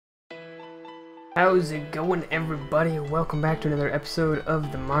How's it going, everybody? Welcome back to another episode of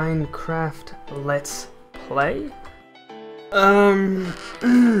the Minecraft Let's Play.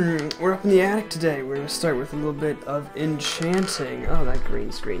 We're up in the attic today. We're gonna start with a little bit of enchanting. Oh, that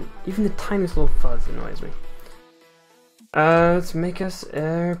green screen. Even the tiniest little fuzz annoys me. Let's make us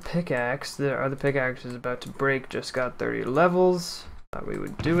a pickaxe. The other pickaxe is about to break. Just got 30 levels. Thought we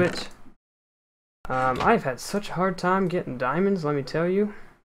would do it. I've had such a hard time getting diamonds, let me tell you.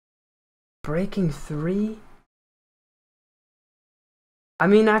 Breaking 3? I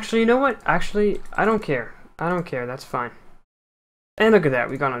mean, actually, you know what? Actually, I don't care. I don't care. That's fine. And look at that.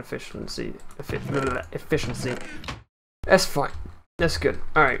 We got on efficiency. Efficiency. That's fine. That's good.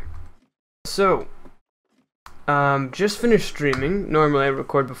 Alright. So, just finished streaming. Normally I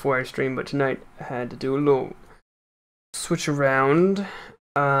record before I stream, but tonight I had to do a little switch around.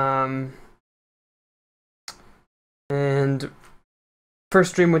 And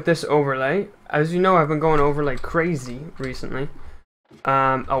first stream with this overlay. As you know, I've been going over like crazy recently.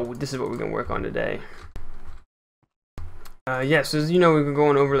 Oh, this is what we're gonna work on today. Yes, as you know, we've been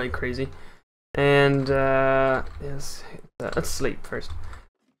going over like crazy. And yes, let's sleep first.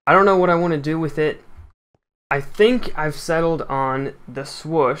 I don't know what I want to do with it. I think I've settled on the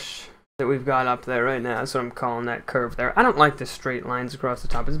swoosh that we've got up there right now. That's what I'm calling that curve there. I don't like the straight lines across the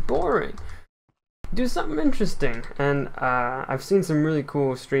top. It's boring. Do something interesting, and I've seen some really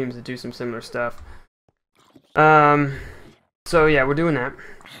cool streams that do some similar stuff. So yeah, we're doing that.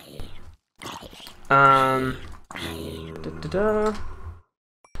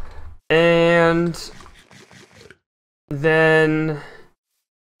 And then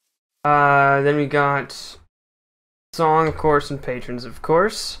we got song, of course, and patrons, of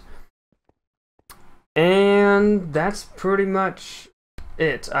course. And that's pretty much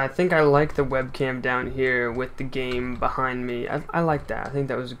it. I think I like the webcam down here with the game behind me. I like that. I think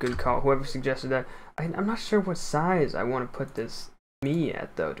that was a good call. Whoever suggested that. I'm not sure what size I want to put this me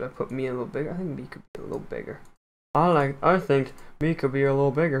at though. Do I put me a little bigger? I think me could be a little bigger. I think me could be a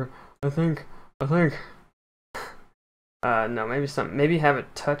little bigger. I think. No, maybe something. Maybe have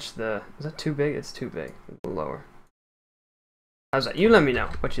it touch the. Is that too big? It's too big. A little lower. How's that? You let me know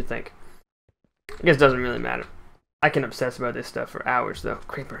what you think. I guess it doesn't really matter. I can obsess about this stuff for hours, though.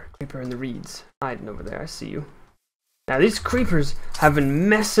 Creeper in the reeds. Hiding over there, I see you. Now, these creepers have been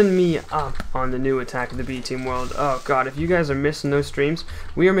messing me up on the new Attack of the B-Team world. Oh, God, if you guys are missing those streams,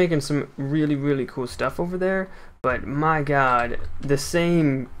 we are making some really, really cool stuff over there. But, my God, the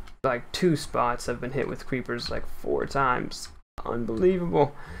same, like, 2 spots have been hit with creepers, like, 4 times.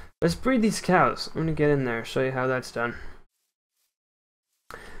 Unbelievable. Let's breed these cows. I'm gonna get in there, show you how that's done.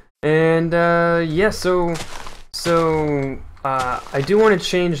 And, yeah, So, I do want to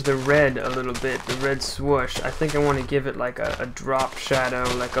change the red a little bit, the red swoosh. I think I want to give it like a drop shadow,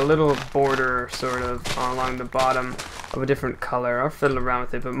 like a little border sort of along the bottom of a different color. I'll fiddle around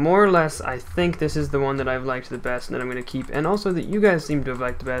with it, but more or less I think this is the one that I've liked the best and that I'm going to keep, and also that you guys seem to have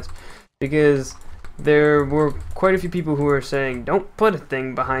liked the best, because there were quite a few people who were saying, don't put a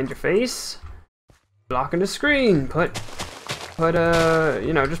thing behind your face, blocking the screen, you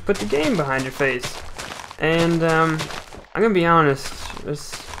know, just put the game behind your face. And, I'm gonna be honest,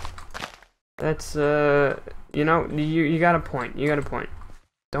 that's, you know, you got a point,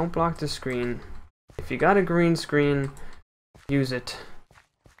 Don't block the screen. If you got a green screen, use it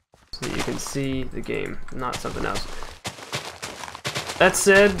so that you can see the game, not something else. That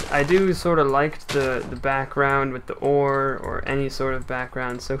said, I do sort of like the background with the ore, or any sort of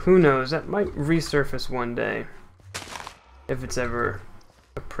background, so who knows, that might resurface one day, if it's ever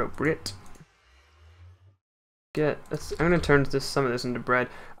appropriate. I'm gonna turn some of this into bread.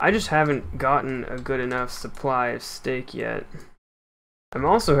 I just haven't gotten a good enough supply of steak yet. I'm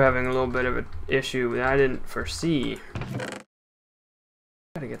also having a little bit of an issue that I didn't foresee.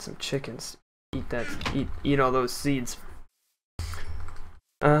 Gotta get some chickens. Eat all those seeds.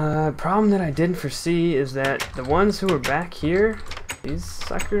 Problem that I didn't foresee is that the ones who are back here, these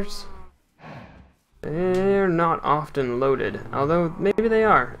suckers, they're not often loaded, although maybe they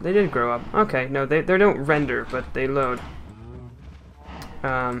are. They did grow up. Okay, no, they don't render, but they load.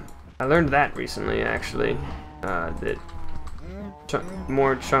 I learned that recently, actually, that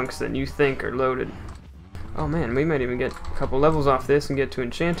more chunks than you think are loaded. Oh man, we might even get a couple levels off this and get to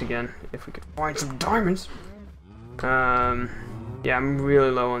enchant again, if we could find some diamonds. Yeah, I'm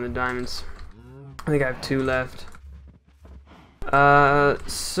really low on the diamonds. I think I have 2 left.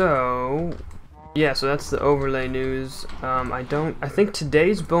 Yeah, so that's the overlay news. I think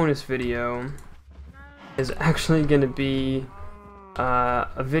today's bonus video is actually gonna be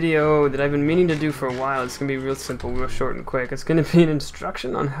a video that I've been meaning to do for a while. It's gonna be real simple, real short and quick. It's gonna be an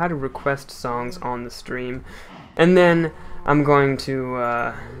instruction on how to request songs on the stream, and then I'm going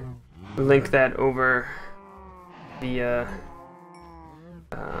to link that over the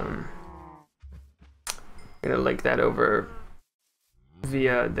I'm gonna link that over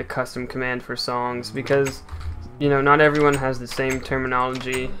via the custom command for songs, because you know not everyone has the same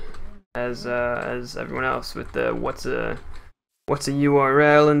terminology as everyone else with the what's a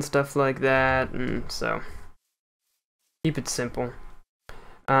URL and stuff like that, and so keep it simple.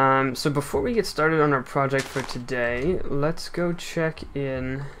 So before we get started on our project for today, let's go check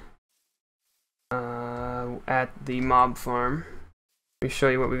in at the mob farm. Let me show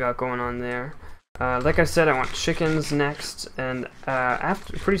you what we got going on there. Like I said, I want chickens next, and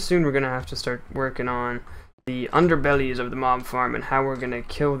pretty soon we're gonna have to start working on the underbellies of the mob farm and how we're gonna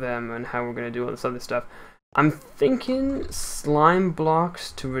kill them and how we're gonna do all this other stuff. I'm thinking slime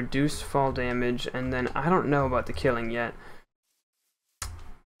blocks to reduce fall damage, and then I don't know about the killing yet.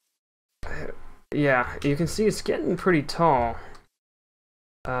 Yeah, you can see it's getting pretty tall.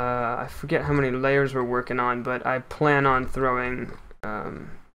 I forget how many layers we're working on, but I plan on throwing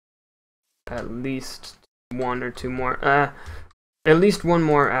at least one or two more. At least one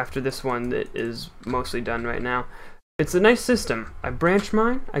more after this one that is mostly done right now. It's a nice system. I branch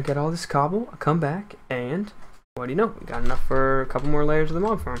mine, I get all this cobble, I come back, and what do you know? We got enough for a couple more layers of the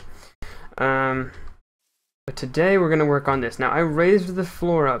mob farm. But today we're gonna work on this. Now I raised the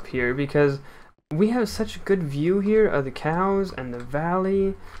floor up here because we have such a good view here of the cows and the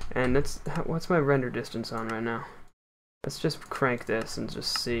valley, and what's my render distance on right now? Let's just crank this and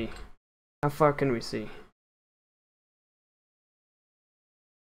just see. How far can we see?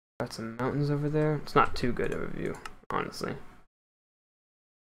 Got some mountains over there. It's not too good of a view, honestly.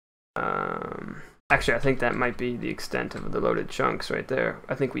 Actually, I think that might be the extent of the loaded chunks right there.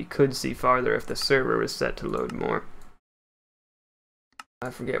 I think we could see farther if the server was set to load more. I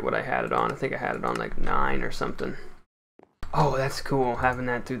forget what I had it on. I think I had it on like 9 or something. Oh, that's cool, having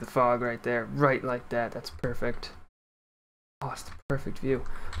that through the fog right there. Right like that. That's perfect. Oh, it's the perfect view.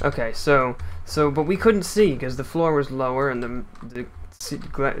 Okay, but we couldn't see because the floor was lower and the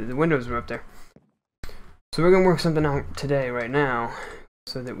windows were up there. So we're gonna work something out today right now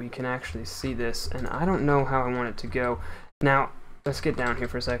so that we can actually see this, and I don't know how I want it to go. Now, let's get down here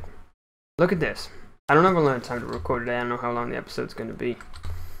for a sec. Look at this. I don't have a lot of time to record today. I don't know how long the episode's gonna be.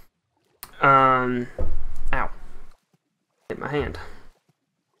 Ow. Hit my hand.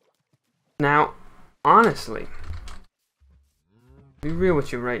 Now, honestly, be real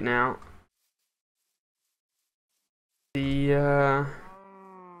with you right now. The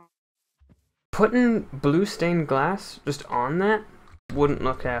putting blue stained glass just on that wouldn't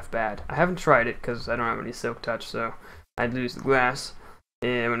look half bad. I haven't tried it because I don't have any silk touch, so I'd lose the glass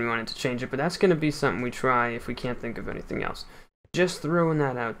when we wanted to change it, but that's going to be something we try if we can't think of anything else. Just throwing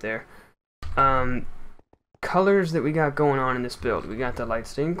that out there. Colors that we got going on in this build. We got the light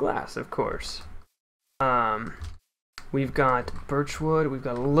stained glass, of course. We've got birchwood, we've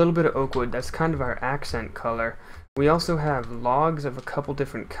got a little bit of oakwood. That's kind of our accent color. We also have logs of a couple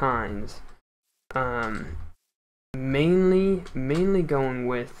different kinds. Mainly going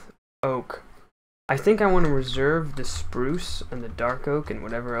with oak. I think I want to reserve the spruce and the dark oak and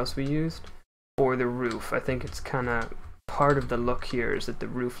whatever else we used for the roof. I think it's kind of part of the look here is that the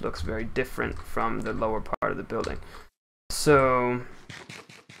roof looks very different from the lower part of the building. So,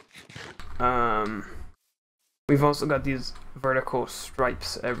 we've also got these vertical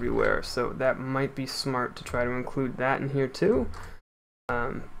stripes everywhere, so that might be smart to try to include that in here too.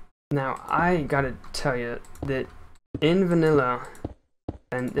 Now, I gotta tell you that in vanilla,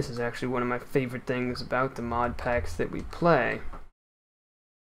 and this is actually one of my favorite things about the mod packs that we play,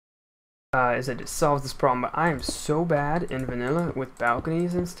 is that it solves this problem. But I am so bad in vanilla with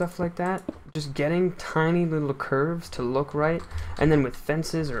balconies and stuff like that. Just getting tiny little curves to look right, and then with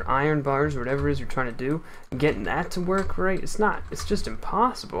fences or iron bars or whatever it is you're trying to do, getting that to work right, it's just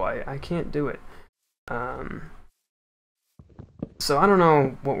impossible. I can't do it. So I don't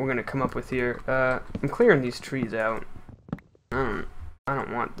know what we're gonna come up with here. I'm clearing these trees out. I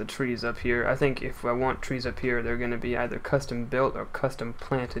don't want the trees up here. I think if I want trees up here, they're gonna be either custom built or custom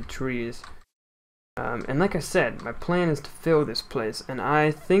planted trees. And like I said, my plan is to fill this place, and I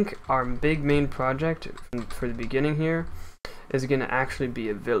think our big main project for the beginning here is gonna actually be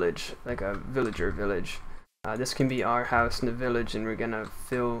a village, like a villager village. This can be our house in the village, and we're gonna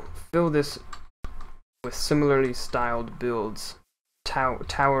fill this with similarly styled builds,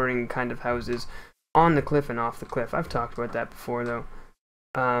 towering kind of houses on the cliff and off the cliff. I've talked about that before though.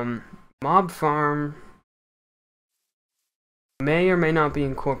 Mob farm, may or may not be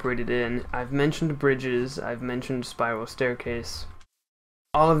incorporated in. I've mentioned bridges, I've mentioned spiral staircase.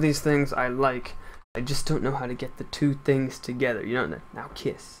 All of these things I like. I just don't know how to get the two things together. You know, now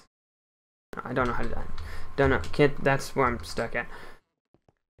kiss. I don't know how to do that. Don't know. Can't. That's where I'm stuck at.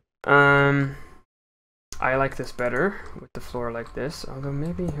 I like this better with the floor like this. Although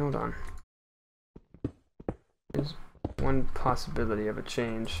maybe, hold on. There's one possibility of a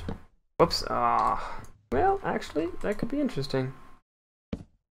change. Whoops. Well, actually, that could be interesting.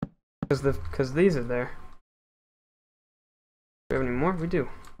 Because these are there. Do we have any more? We do.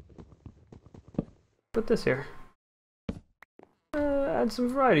 Put this here. Add some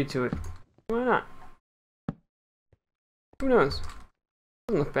variety to it. Why not? Who knows?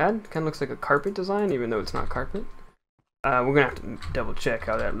 Doesn't look bad. Kind of looks like a carpet design, even though it's not carpet. We're gonna have to double check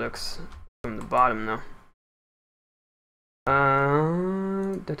how that looks from the bottom, though.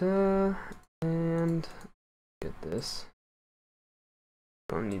 And get this.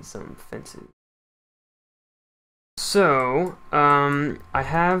 Gonna need some fences. So, I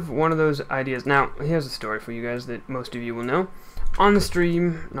have one of those ideas. Now, here's a story for you guys that most of you will know. On the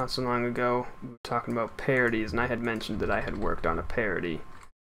stream, not so long ago, we were talking about parodies, and I had mentioned that I had worked on a parody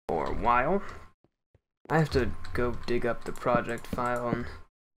for a while. I have to go dig up the project file and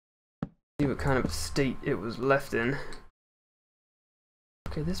see what kind of state it was left in.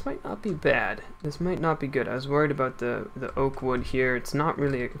 Okay, this might not be bad. This might not be good. I was worried about the oak wood here. It's not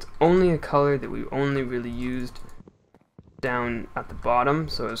really, it's only a color that we only really used down at the bottom,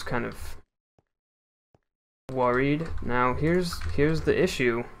 so I was kind of worried. Now here's the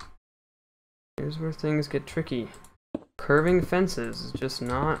issue. Here's where things get tricky. Curving fences is just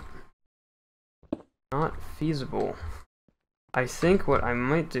not feasible. I think what I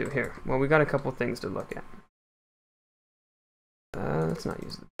might do here, well, we got a couple things to look at. Let's not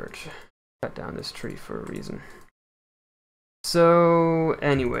use the birch. Cut down this tree for a reason. So,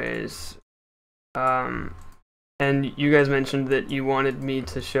 anyways, and you guys mentioned that you wanted me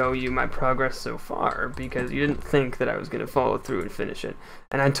to show you my progress so far because you didn't think that I was going to follow through and finish it.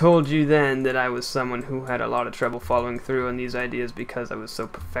 And I told you then that I was someone who had a lot of trouble following through on these ideas because I was so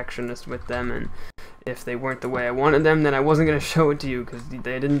perfectionist with them, and if they weren't the way I wanted them, then I wasn't going to show it to you because they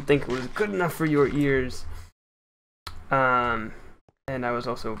didn't think it was good enough for your ears. And I was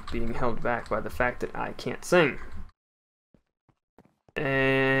also being held back by the fact that I can't sing.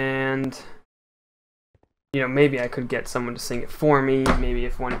 And, you know, maybe I could get someone to sing it for me. Maybe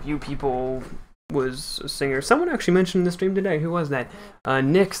if one of you people was a singer. Someone actually mentioned in the stream today. Who was that?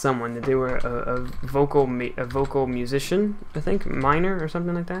 Nick, someone, that they were a vocal musician, I think, minor or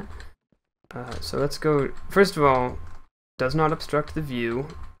something like that. So let's go. First of all, does not obstruct the view.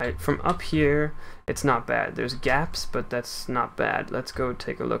 From up here, it's not bad. There's gaps, but that's not bad. Let's go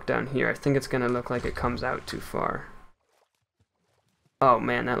take a look down here. I think it's gonna look like it comes out too far. Oh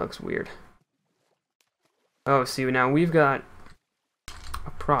man, that looks weird. Oh, see, now we've got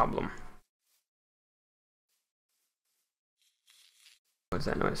a problem. What's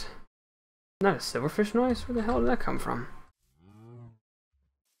that noise? Isn't that a silverfish noise? Where the hell did that come from?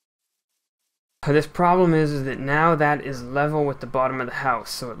 This problem is that now that is level with the bottom of the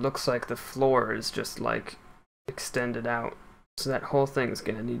house, so it looks like the floor is just like extended out. So that whole thing is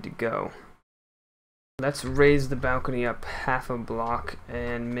gonna need to go. Let's raise the balcony up half a block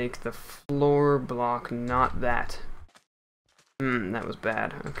and make the floor block not that. That was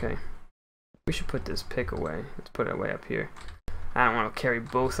bad. Okay. We should put this pick away. Let's put it way up here. I don't want to carry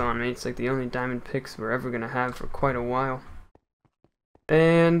both on me. It's like the only diamond picks we're ever gonna have for quite a while.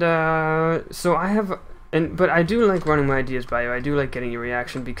 And so I have, but I do like running my ideas by you. I do like getting your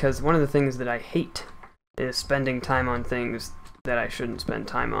reaction because one of the things that I hate is spending time on things that I shouldn't spend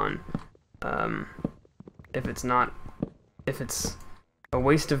time on. If it's a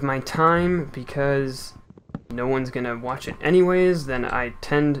waste of my time because no one's gonna watch it anyways, then I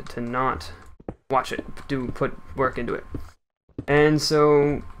tend to not watch it, put work into it. And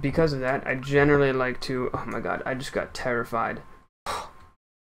so because of that, I generally like to, oh my god, I just got terrified.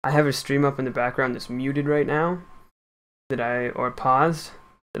 I have a stream up in the background that's muted right now, or paused,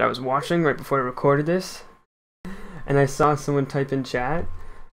 that I was watching right before I recorded this, and I saw someone type in chat,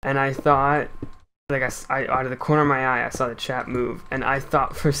 and I thought, like I out of the corner of my eye, I saw the chat move, and I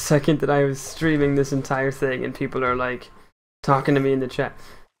thought for a second that I was streaming this entire thing, and people are like talking to me in the chat.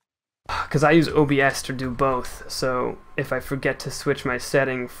 Because I use OBS to do both, so if I forget to switch my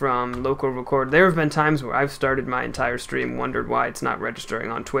setting from local record, there have been times where I've started my entire stream, wondered why it's not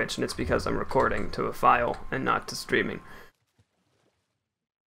registering on Twitch, and it's because I'm recording to a file and not to streaming.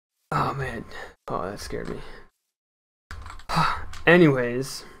 Oh man, oh that scared me.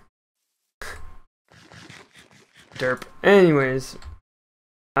 Anyways, derp. Anyways,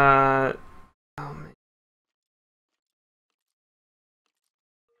 oh man.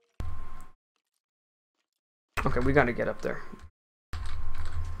 Okay, we gotta get up there.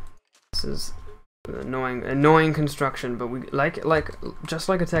 This is annoying construction, but we just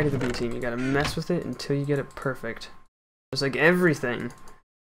like Attack of the B Team, you gotta mess with it until you get it perfect. Just like everything,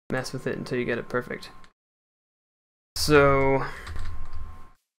 mess with it until you get it perfect. So,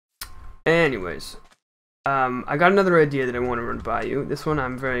 anyways, I got another idea that I want to run by you. This one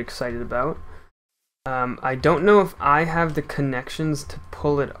I'm very excited about. I don't know if I have the connections to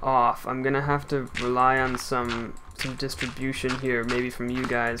pull it off. I'm gonna have to rely on some distribution here, maybe from you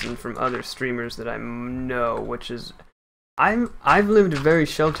guys and from other streamers that I know, which is I've lived a very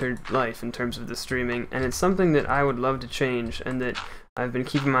sheltered life in terms of the streaming, and it's something that I would love to change, and that I've been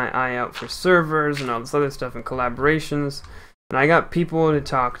keeping my eye out for servers and all this other stuff and collaborations, and I got people to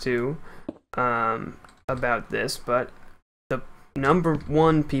talk to about this, but the number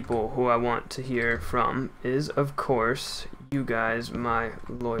one people who I want to hear from is, of course, you guys, my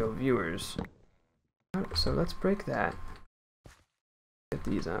loyal viewers. So let's break that. Get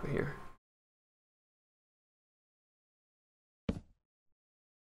these out here.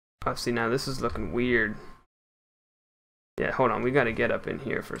 Oh, see, now this is looking weird. Yeah, hold on, we gotta get up in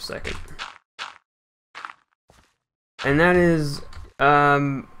here for a second. And that is,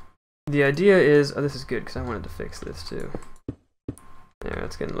 the idea is, oh, this is good, because I wanted to fix this too. There,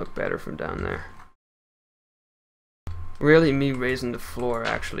 that's gonna look better from down there. Really, me raising the floor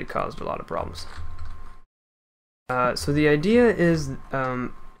actually caused a lot of problems. So the idea is,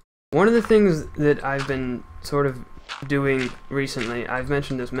 one of the things that I've been sort of doing recently, I've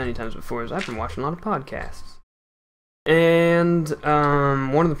mentioned this many times before, is I've been watching a lot of podcasts. And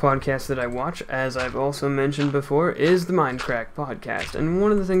one of the podcasts that I watch, as I've also mentioned before, is the Minecraft podcast. And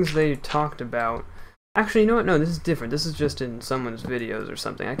one of the things they talked about, actually, you know what? No, this is different. This is just in someone's videos or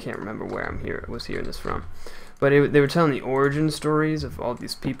something. I can't remember where I was hearing this from. But they were telling the origin stories of all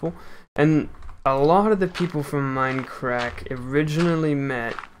these people, and a lot of the people from Minecraft originally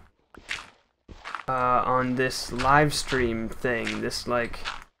met on this live stream thing, this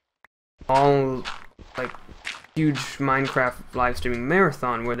huge Minecraft live streaming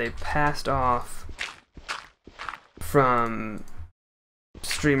marathon where they passed off from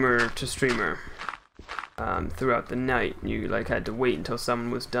streamer to streamer throughout the night. You had to wait until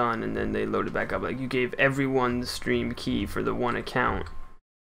someone was done, and then they loaded back up. You gave everyone the stream key for the one account.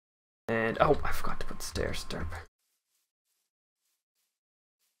 And, oh, I forgot to put the stairs, derp.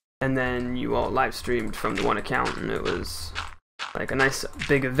 And then you all live streamed from the one account, and it was a nice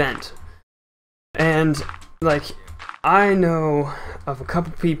big event. And I know of a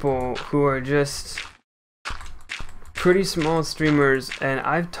couple people who are just pretty small streamers, and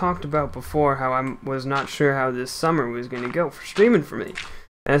I've talked about before how I was not sure how this summer was going to go for streaming for me.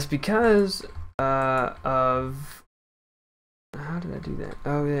 And it's because of... How did I do that?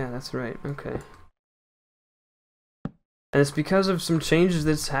 Oh yeah, that's right, okay. And it's because of some changes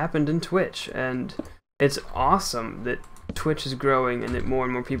that's happened in Twitch, and it's awesome that Twitch is growing and that more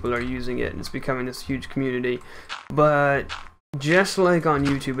and more people are using it, and it's becoming this huge community. But just like on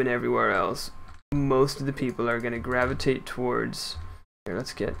YouTube and everywhere else, most of the people are going to gravitate towards...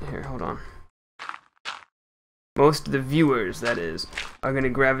 Here, hold on. Most of the viewers, that is, are going to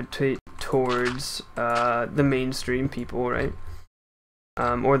gravitate towards the mainstream people, right?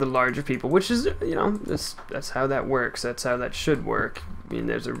 Or the larger people, which is, that's how that works. That's how that should work. I mean,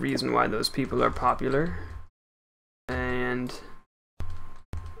 there's a reason why those people are popular. And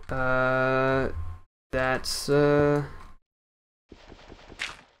that's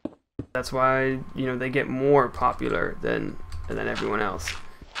why, they get more popular than everyone else.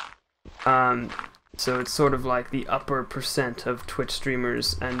 So it's sort of like the upper percent of Twitch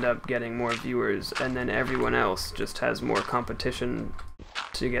streamers end up getting more viewers, and then everyone else just has more competition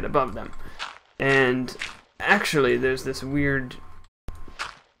to get above them. And actually, there's this weird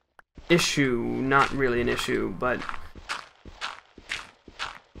issue, not really an issue, but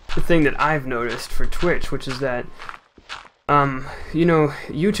the thing that I've noticed for Twitch, which is that,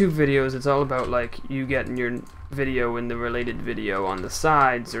 YouTube videos, it's all about, you getting your video and the related video on the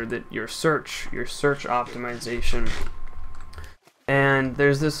sides, or that your search optimization. And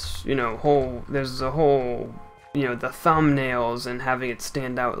there's this, the thumbnails and having it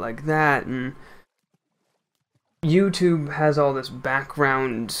stand out like that, and YouTube has all this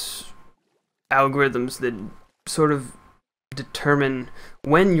background algorithms that sort of determine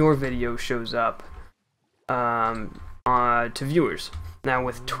when your video shows up to viewers. Now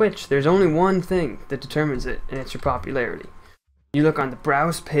with Twitch, there's only one thing that determines it, and it's your popularity. You look on the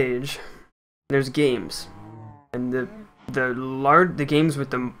browse page, there's games. and the games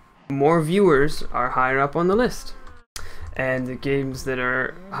with the more viewers are higher up on the list, and the games that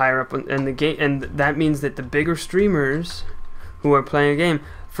are higher up on, and that means that the bigger streamers who are playing a game,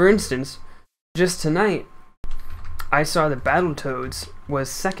 for instance, just tonight I saw that Battletoads was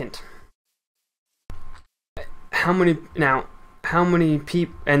second. How many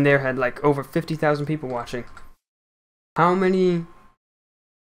people, and there had like over 50,000 people watching. How many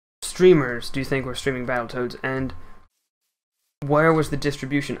streamers do you think were streaming Battletoads, and where was the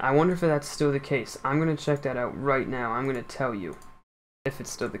distribution? I wonder if that's still the case. I'm going to check that out right now. I'm going to tell you if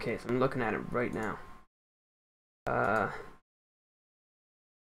it's still the case. I'm looking at it right now.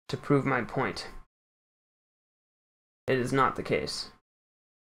 To prove my point. It is not the case.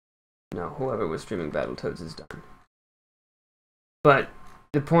 No, whoever was streaming Battletoads is done. But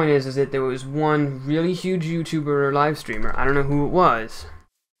the point is that there was one really huge YouTuber or live streamer, I don't know who it was,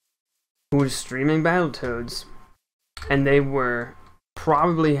 who was streaming Battletoads, and they were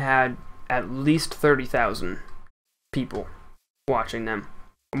probably had at least 30,000 people watching them,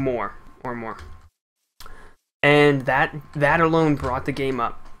 or more. And that alone brought the game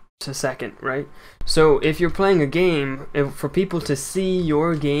up to second, right? So if you're playing a game, for people to see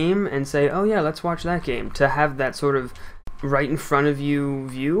your game and say, oh yeah, let's watch that game, to have that sort of right in front of you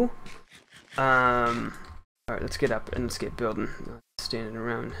view. Alright, let's get up and let's get building. Standing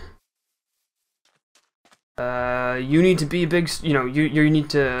around. You need to be a big, there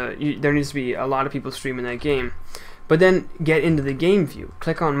needs to be a lot of people streaming that game. But then get into the game view.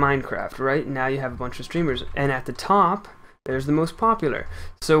 Click on Minecraft, right? Now you have a bunch of streamers, and at the top there's the most popular.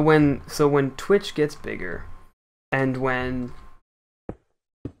 So when Twitch gets bigger, and when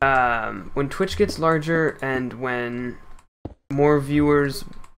Twitch gets larger, and when more viewers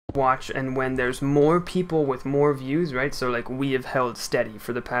watch, and when there's more people with more views, right? So like we have held steady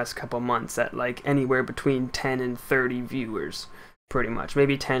for the past couple months at like anywhere between 10 and 30 viewers, pretty much,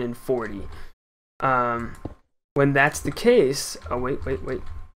 maybe 10 and 40. When that's the case, oh wait,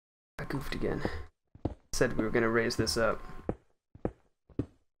 I goofed again. Said we were gonna raise this up.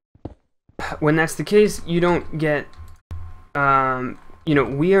 When that's the case, you don't get,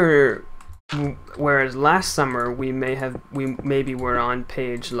 whereas last summer we maybe were on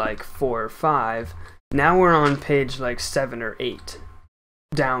page like 4 or 5. Now we're on page like 7 or 8,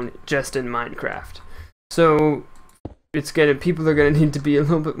 down just in Minecraft. So people are gonna need to be a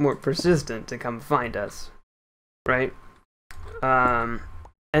little bit more persistent to come find us, right? And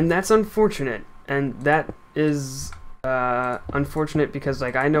that's unfortunate, and that is unfortunate because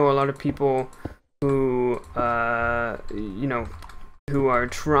like I know a lot of people who who are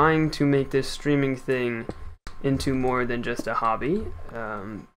trying to make this streaming thing into more than just a hobby,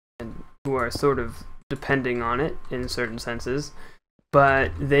 and who are sort of depending on it in certain senses,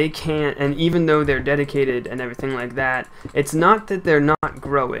 but they can't, and even though they're dedicated and everything like that, it's not that they're not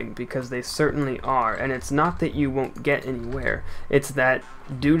growing, because they certainly are, and it's not that you won't get anywhere, it's that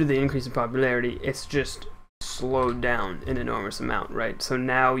due to the increase in popularity, it's just slowed down an enormous amount, right? So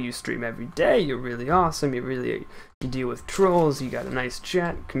now you stream every day, you're really awesome, you deal with trolls, you got a nice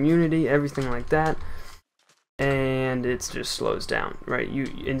chat, community, everything like that, and it just slows down, right? You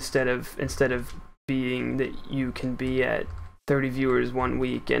instead of being that you can be at 30 viewers one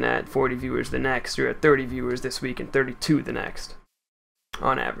week and at 40 viewers the next, you're at 30 viewers this week and 32 the next,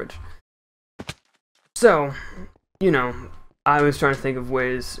 on average. So, I was trying to think of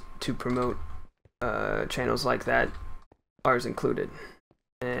ways to promote channels like that, ours included,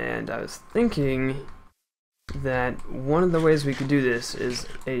 and I was thinking that one of the ways we could do this is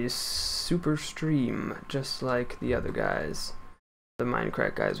a super stream, just like the other guys, the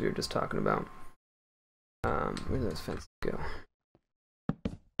Minecraft guys we were just talking about. Where did those fences go?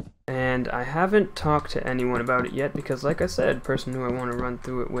 And I haven't talked to anyone about it yet because, like I said, person who I want to run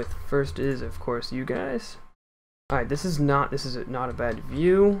through it with first is, of course, you guys. Alright, this is not a bad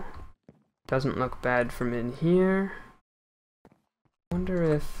view. Doesn't look bad from in here. Wonder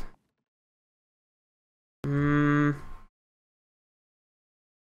if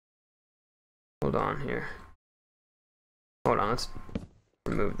hold on here. Hold on, let's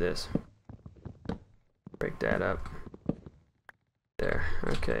remove this. Break that up. There.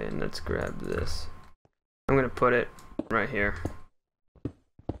 Okay, and let's grab this. I'm gonna put it right here.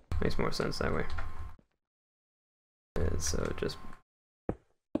 Makes more sense that way. And so just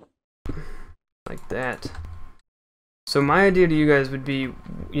like that. So my idea to you guys would be,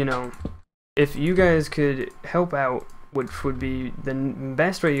 if you guys could help out which would be the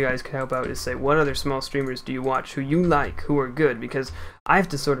best way you guys could help out, is say, what other small streamers do you watch who you like, who are good? Because I have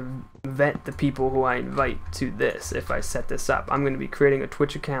to sort of vet the people who I invite to this if I set this up. I'm going to be creating a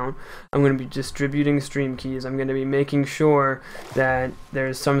Twitch account, I'm going to be distributing stream keys, I'm going to be making sure that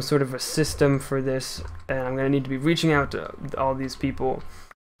there's some sort of a system for this, and I'm going to need to be reaching out to all these people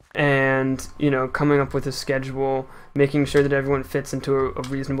and, you know, coming up with a schedule, making sure that everyone fits into a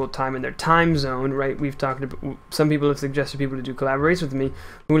reasonable time in their time zone, right? We've talked about, some people have suggested people to do collaborations with me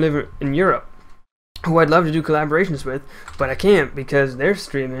who live in Europe, who I'd love to do collaborations with, but I can't because they're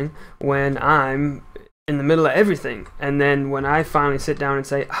streaming when I'm in the middle of everything. And then when I finally sit down and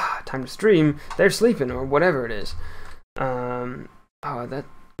say, time to stream, they're sleeping or whatever it is. Oh, that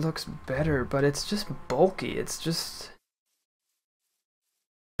looks better, but it's just bulky. It's just...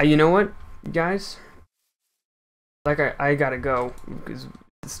 You know what, guys? Like, I gotta go, because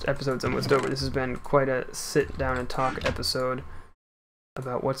this episode's almost over. This has been quite a sit down and talk episode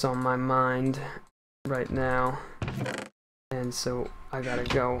about what's on my mind right now. And so, I gotta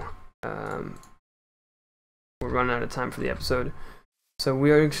go. We're running out of time for the episode. So we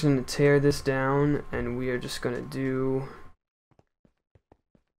are just gonna tear this down, and we are just gonna do...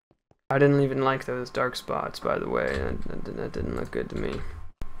 I didn't even like those dark spots, by the way. That didn't look good to me.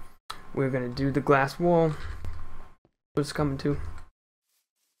 We're gonna do the glass wall. What's coming to?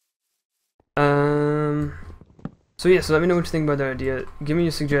 So yeah, so let me know what you think about that idea. Give me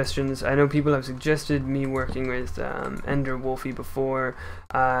your suggestions. I know people have suggested me working with Ender Wolfie before.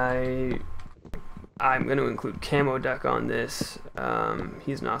 I'm gonna include Camo Duck on this.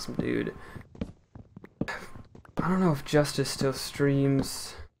 He's an awesome dude. I don't know if Justice still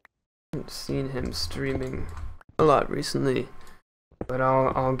streams. I haven't seen him streaming a lot recently. But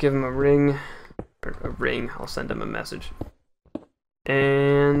I'll give him a ring, I'll send him a message.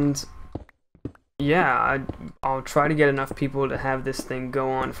 And yeah, I'll try to get enough people to have this thing go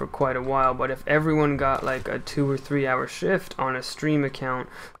on for quite a while, but if everyone got like a 2 or 3 hour shift on a stream account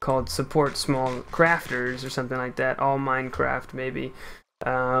called Support Small Crafters or something like that, all Minecraft maybe,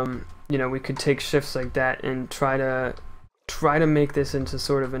 you know, we could take shifts like that and try to make this into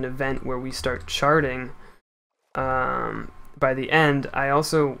sort of an event where we start charting. By the end, I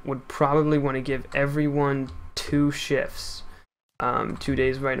also would probably want to give everyone 2 shifts, 2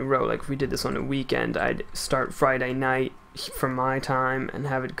 days right in a row. Like if we did this on a weekend, I'd start Friday night for my time and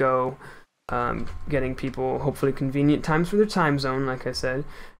have it go, getting people hopefully convenient times for their time zone, like I said,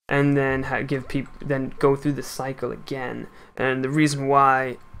 and then give people, then go through the cycle again. And the reason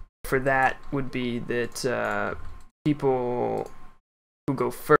why for that would be that people who go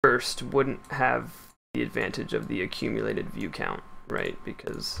first wouldn't have the advantage of the accumulated view count, right?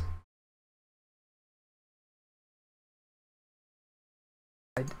 Because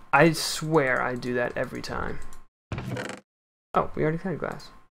I swear I do that every time. Oh, we already had glass.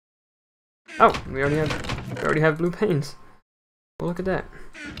 Oh, we already have blue panes. Well, look at that.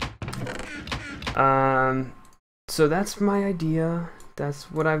 So that's my idea. That's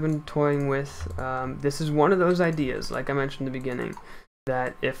what I've been toying with. This is one of those ideas, like I mentioned in the beginning,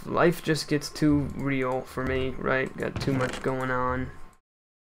 that if life just gets too real for me, right, got too much going on,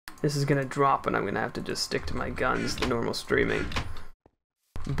 this is gonna drop and I'm gonna have to just stick to my guns, the normal streaming.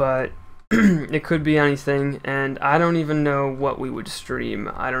 But it could be anything, and I don't even know what we would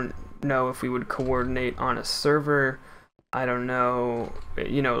stream. I don't know if we would coordinate on a server. I don't know,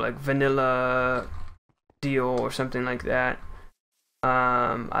 you know, like vanilla deal or something like that.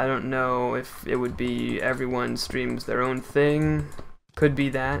 I don't know if it would be everyone streams their own thing. Could be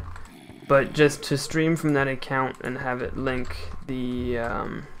that, but just to stream from that account and have it link the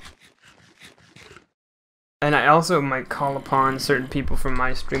and I also might call upon certain people from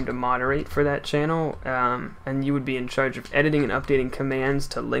my stream to moderate for that channel, and you would be in charge of editing and updating commands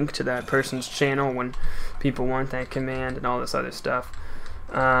to link to that person's channel when people want that command and all this other stuff.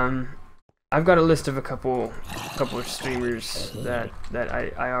 I've got a list of a couple of streamers that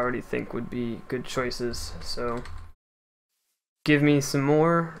I already think would be good choices, so give me some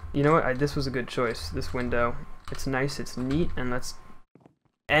more. You know what? This was a good choice, this window. It's nice, it's neat, and let's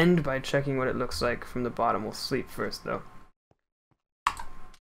end by checking what it looks like from the bottom. We'll sleep first, though.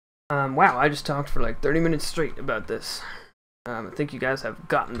 Wow, I just talked for like 30 minutes straight about this. I think you guys have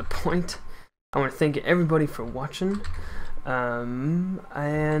gotten the point. I want to thank everybody for watching.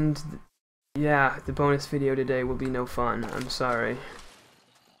 And yeah, the bonus video today will be no fun. I'm sorry.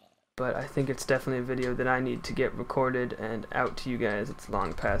 But I think it's definitely a video that I need to get recorded and out to you guys. It's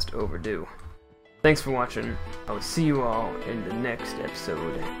long past overdue. Thanks for watching. I will see you all in the next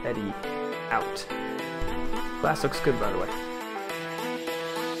episode. Eddie, out. Glass looks good, by the way.